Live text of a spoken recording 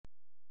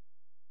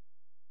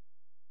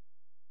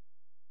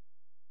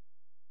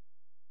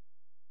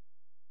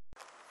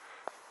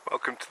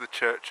Welcome to the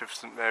Church of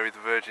St Mary the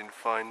Virgin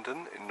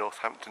Finedon in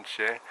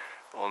Northamptonshire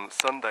on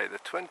Sunday the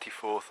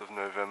 24th of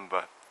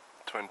November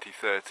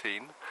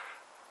 2013,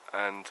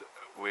 and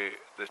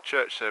the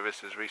church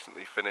service has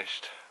recently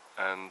finished,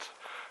 and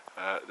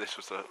this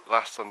was the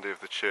last Sunday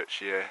of the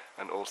church year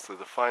and also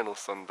the final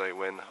Sunday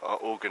when our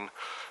organ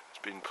has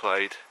been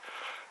played.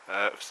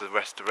 So the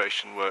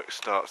restoration work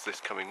starts this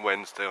coming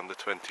Wednesday on the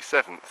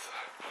 27th.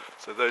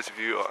 So those of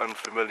you who are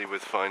unfamiliar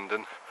with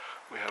Finedon,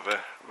 we have a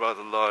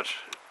rather large,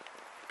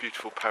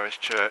 beautiful parish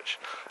church,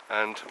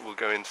 and we'll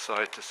go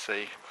inside to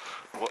see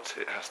what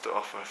it has to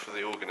offer for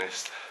the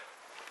organist.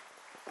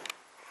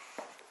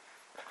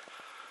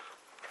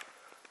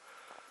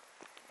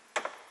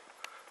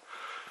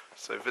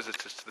 So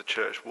visitors to the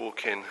church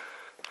walk in,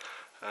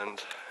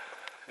 and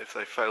if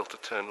they fail to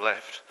turn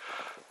left,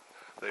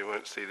 they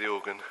won't see the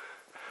organ,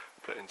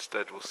 but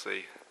instead will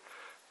see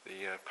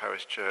the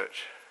parish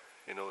church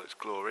in all its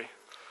glory.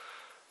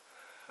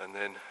 And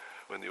then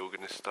when the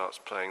organist starts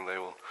playing, they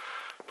will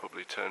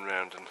probably turn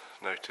round and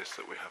notice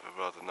that we have a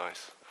rather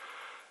nice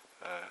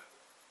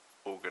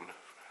organ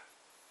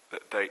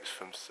that dates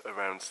from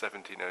around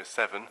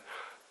 1707,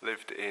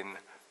 lived in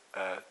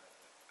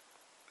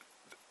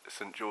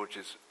St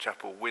George's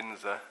Chapel,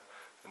 Windsor,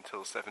 until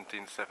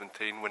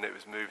 1717, when it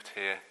was moved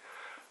here,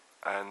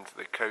 and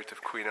the coat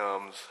of Queen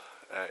Arms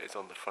is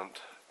on the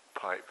front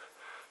pipe.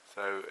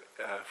 So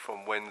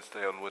from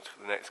Wednesday onwards,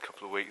 for the next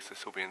couple of weeks,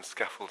 this will be in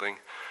scaffolding,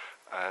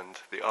 and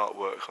the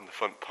artwork on the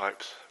front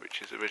pipes,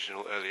 which is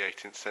original early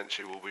 18th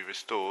century, will be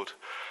restored,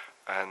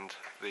 and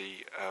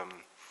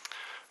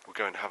we'll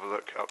go and have a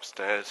look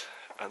upstairs,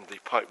 and the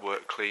pipe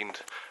work cleaned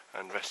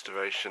and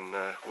restoration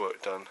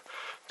work done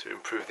to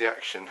improve the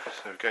action.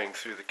 So going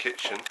through the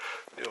kitchen,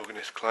 the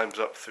organist climbs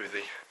up through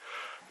the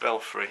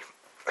belfry.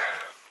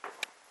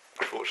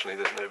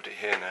 Fortunately there's nobody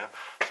here now,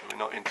 so we're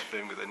not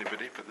interfering with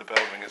anybody, but the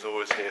bell ringer's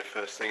always here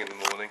first thing in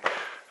the morning.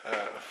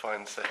 A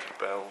fine set of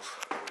bells,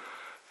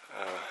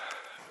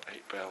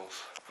 8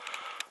 bells,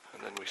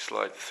 and then we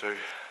slide through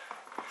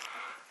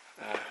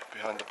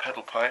behind the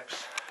pedal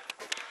pipes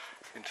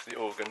into the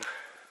organ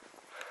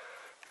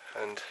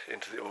and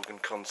into the organ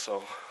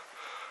console.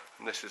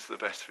 And this is the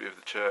best view of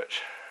the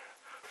church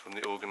from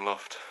the organ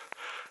loft,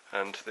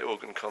 and the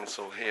organ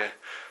console here,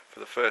 for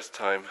the first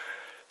time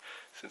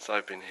since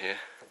I've been here,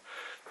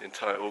 the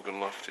entire organ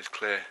loft is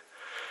clear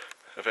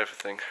of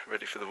everything,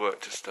 ready for the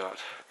work to start.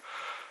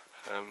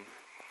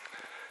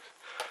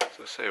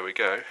 So here we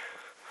go.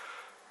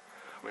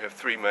 We have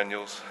 3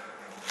 manuals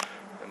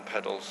and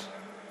pedals,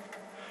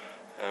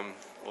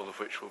 all of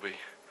which will be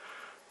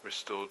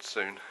restored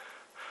soon.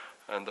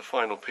 And the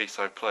final piece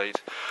I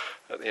played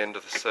at the end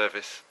of the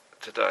service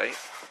today,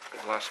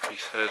 the last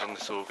piece heard on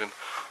this organ,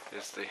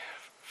 is the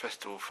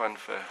Festival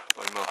Fanfare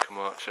by Malcolm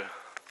Archer.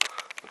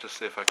 I'll just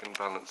see if I can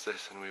balance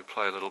this and we'll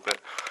play a little bit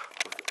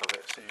of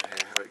it, so you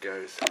hear how it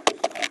goes.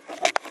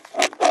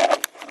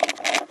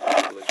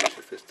 Apologies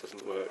if this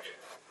doesn't work.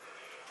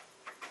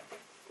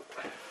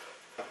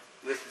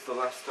 This is the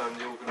last time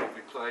the organ will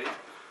be played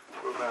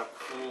for about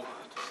 4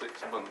 to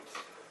 6 months.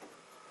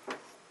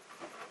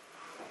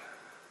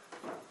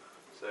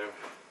 So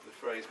the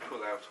phrase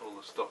 "pull out all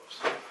the stops"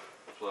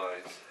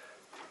 applies.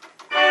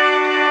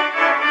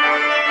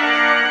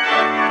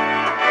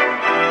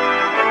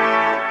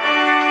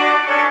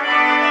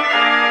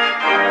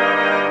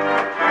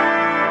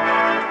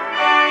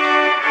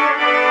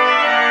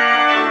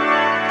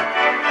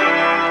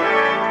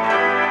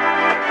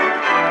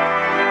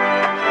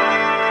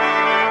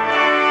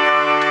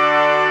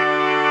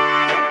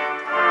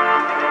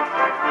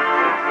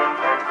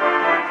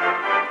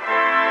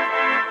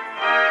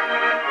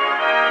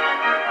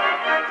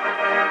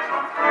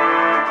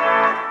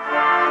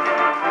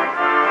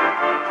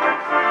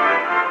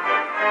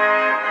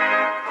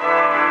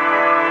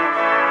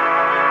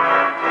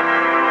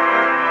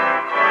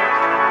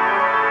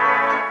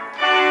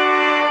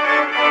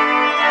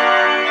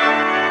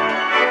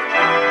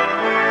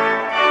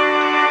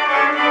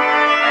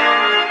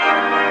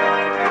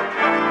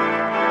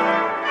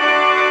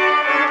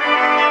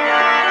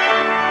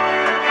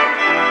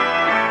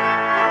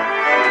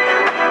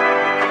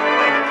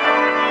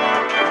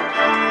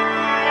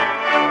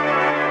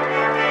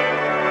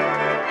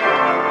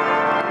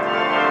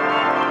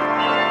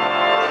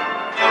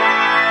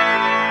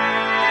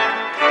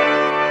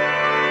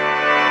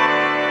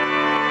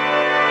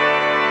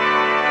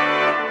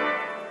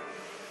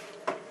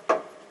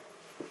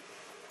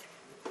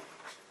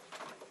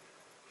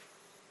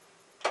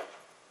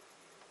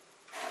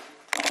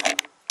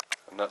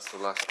 And that's the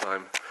last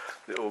time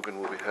the organ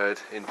will be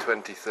heard in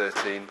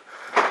 2013,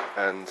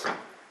 and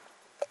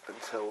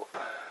until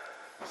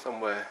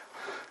somewhere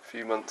a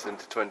few months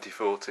into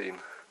 2014.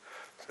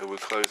 So we'll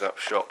close up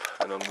shop,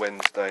 and on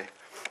Wednesday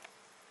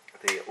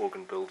the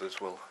organ builders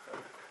will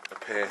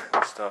appear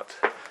and start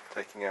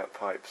taking out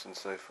pipes and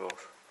so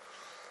forth.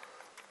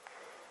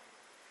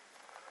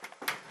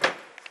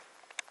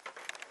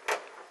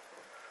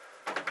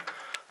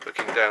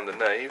 Looking down the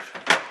nave,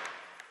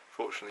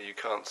 unfortunately you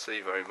can't see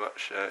very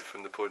much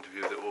from the point of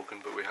view of the organ,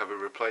 but we have a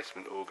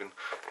replacement organ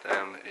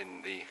down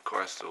in the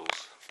choir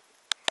stalls.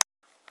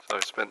 So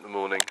I've spent the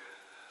morning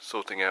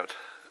sorting out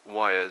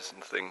wires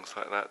and things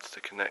like that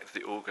to connect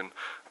the organ,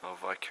 our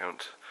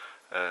Viscount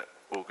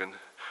organ,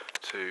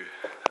 to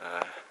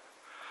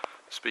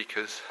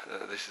speakers.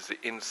 This is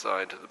the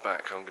inside of the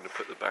back. I'm going to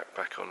put the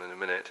back on in a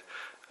minute.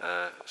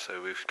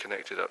 So we've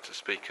connected up to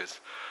speakers,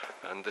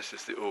 and this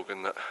is the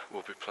organ that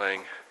we'll be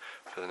playing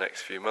for the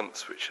next few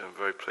months, which I'm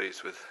very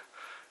pleased with,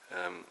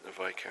 a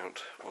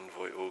Viscount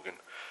Envoy organ,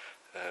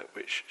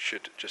 which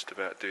should just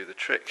about do the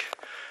trick.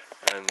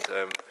 And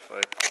if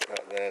I put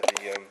that there,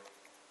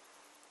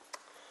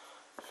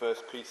 the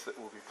first piece that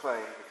we'll be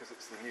playing, because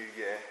it's the new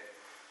year,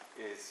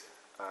 is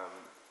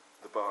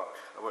the Bach.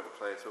 I won't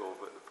play it all,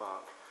 but the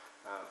Bach,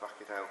 Back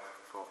It Out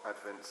for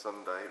Advent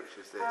Sunday, which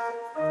is this.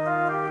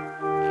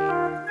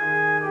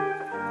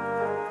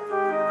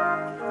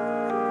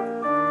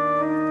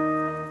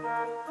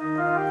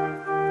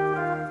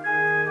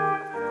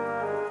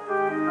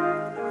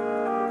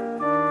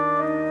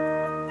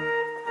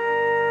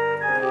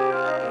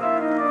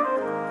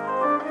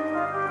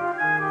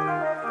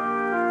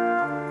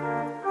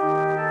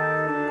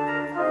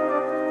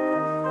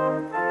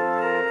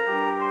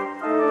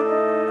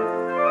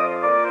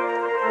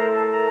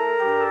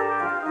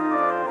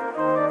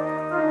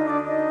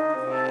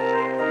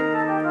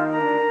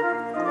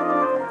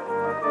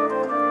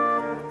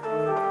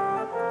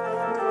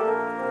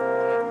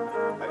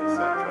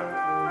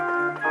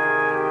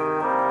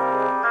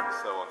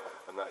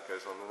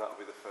 And that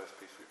will be the first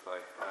piece we play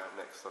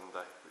next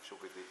Sunday, which will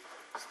be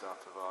the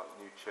start of our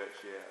new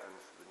church year and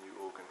the new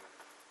organ.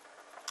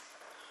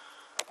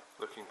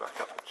 Looking back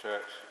up the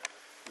church,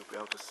 you'll be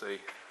able to see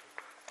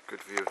a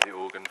good view of the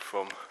organ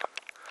from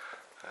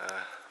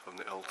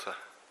the altar,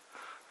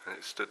 and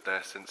it stood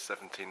there since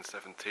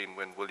 1717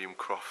 when William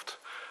Croft,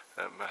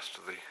 master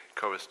of the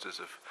choristers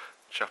of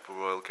Chapel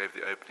Royal, gave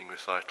the opening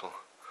recital.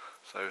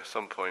 So at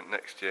some point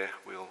next year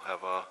we'll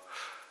have our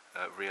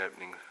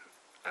reopening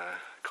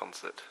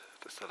concert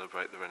to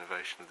celebrate the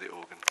renovation of the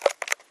organ.